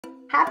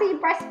Happy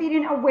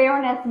Breastfeeding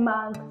Awareness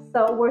Month.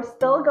 So we're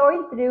still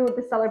going through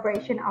the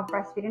celebration of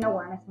Breastfeeding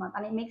Awareness Month,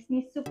 and it makes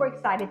me super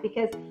excited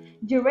because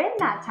during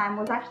that time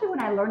was actually when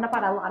I learned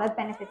about a lot of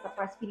benefits that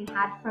breastfeeding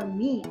had for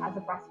me as a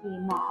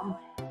breastfeeding mom.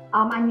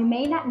 And you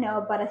may not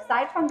know, but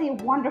aside from the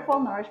wonderful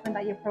nourishment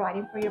that you're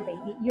providing for your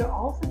baby, you're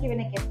also giving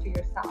a gift to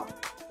yourself,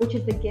 which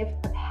is the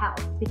gift of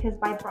health. Because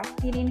by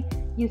breastfeeding,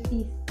 you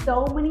see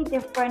so many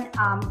different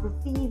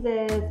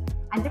diseases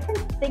and different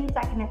things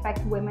that can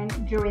affect women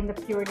during the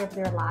period of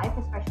their life,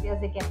 especially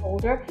as they get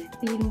older,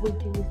 being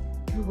reduced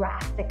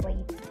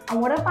drastically. And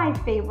one of my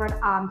favorite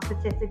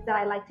statistics that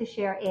I like to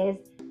share is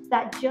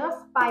that just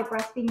by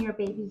breastfeeding your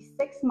baby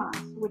 6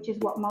 months, which is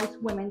what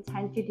most women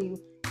tend to do,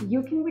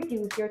 you can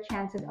reduce your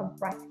chances of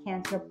breast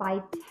cancer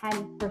by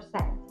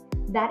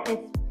 10%. That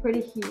is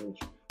pretty huge.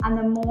 And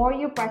the more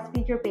you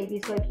breastfeed your baby,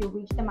 so if you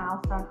reach the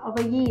milestone of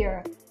a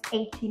year,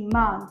 18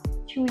 months,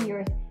 2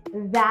 years,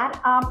 that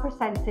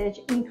percentage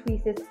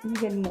increases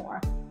even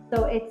more.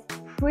 So it's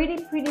pretty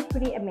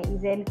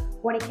amazing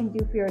what it can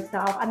do for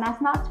yourself. And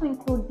that's not to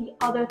include the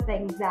other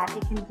things that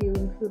it can do,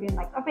 including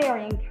like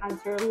ovarian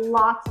cancer,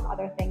 lots of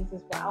other things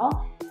as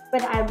well.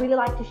 But I really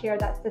like to share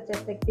that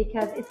statistic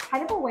because it's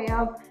kind of a way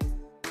of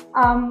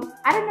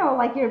I don't know,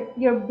 like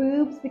your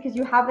boobs, because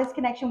you have this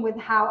connection with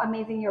how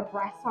amazing your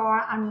breasts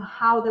are and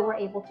how they were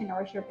able to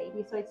nourish your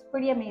baby. So it's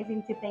pretty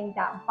amazing to think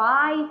that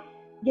by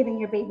giving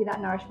your baby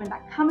that nourishment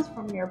that comes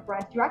from your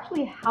breast, you're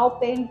actually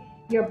helping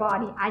your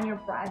body and your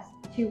breast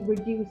to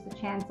reduce the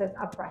chances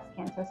of breast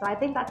cancer. So I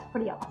think that's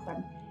pretty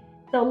awesome.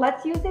 So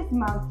let's use this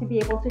month to be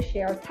able to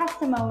share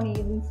testimonies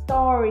and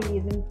stories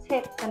and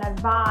tips and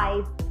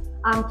advice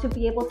to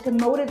be able to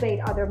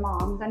motivate other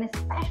moms, and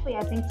especially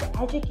I think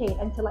to educate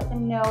and to let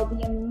them know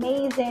the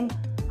amazing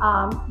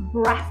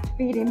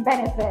breastfeeding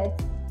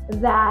benefits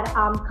that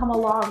come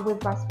along with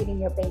breastfeeding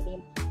your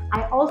baby.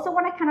 I also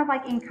want to kind of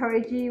like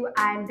encourage you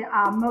and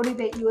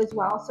motivate you as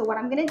well. So what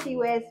I'm going to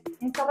do is,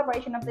 in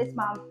celebration of this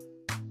month,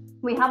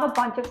 we have a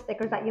bunch of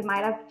stickers that you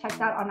might have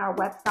checked out on our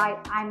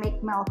website,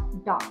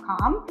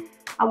 imakemilk.com.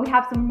 We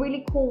have some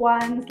really cool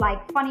ones,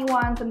 like funny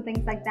ones and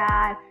things like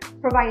that,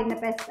 providing the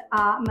best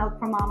milk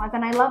for mamas.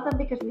 And I love them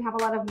because we have a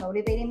lot of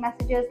motivating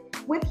messages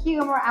with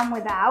humor and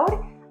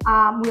without.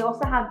 We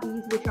also have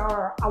these, which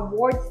are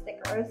award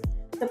stickers.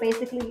 So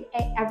basically,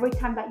 every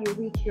time that you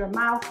reach your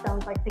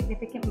milestones, like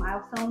significant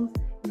milestones,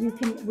 you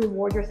can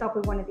reward yourself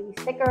with one of these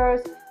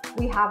stickers.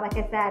 We have, like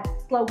I said,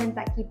 slogans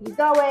that keep you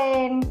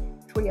going,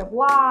 Tree of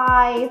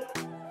Life,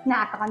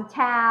 Snack on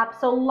Tap.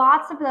 So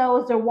lots of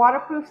those. They're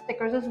waterproof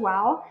stickers as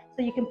well.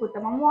 So you can put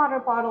them on water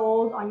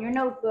bottles, on your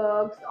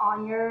notebooks,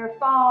 on your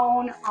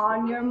phone,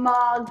 on your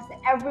mugs,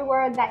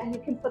 everywhere that you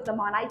can put them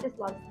on. I just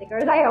love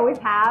stickers. I always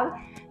have.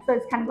 So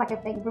it's kind of like a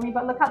thing for me.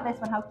 But look at this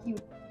one, how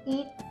cute.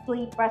 Eat,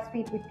 sleep,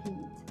 breastfeed, repeat.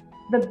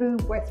 The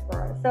Boob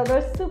Whisperer. So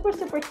they're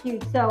super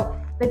cute. So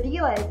the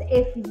deal is,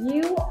 if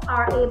you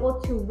are able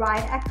to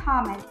write a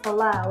comment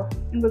below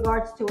in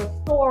regards to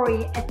a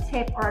story, a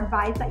tip, or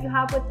advice that you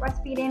have with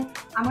breastfeeding,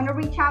 I'm going to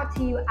reach out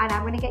to you and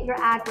I'm going to get your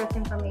address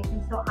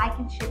information so I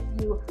can ship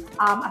you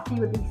a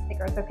few of these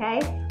stickers, okay?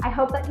 I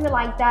hope that you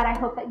like that. I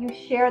hope that you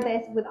share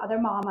this with other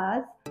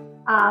mamas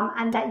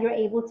and that you're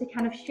able to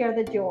kind of share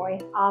the joy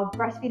of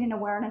Breastfeeding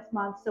Awareness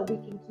Month so we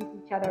can keep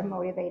each other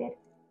motivated.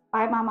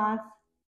 Bye, mamas.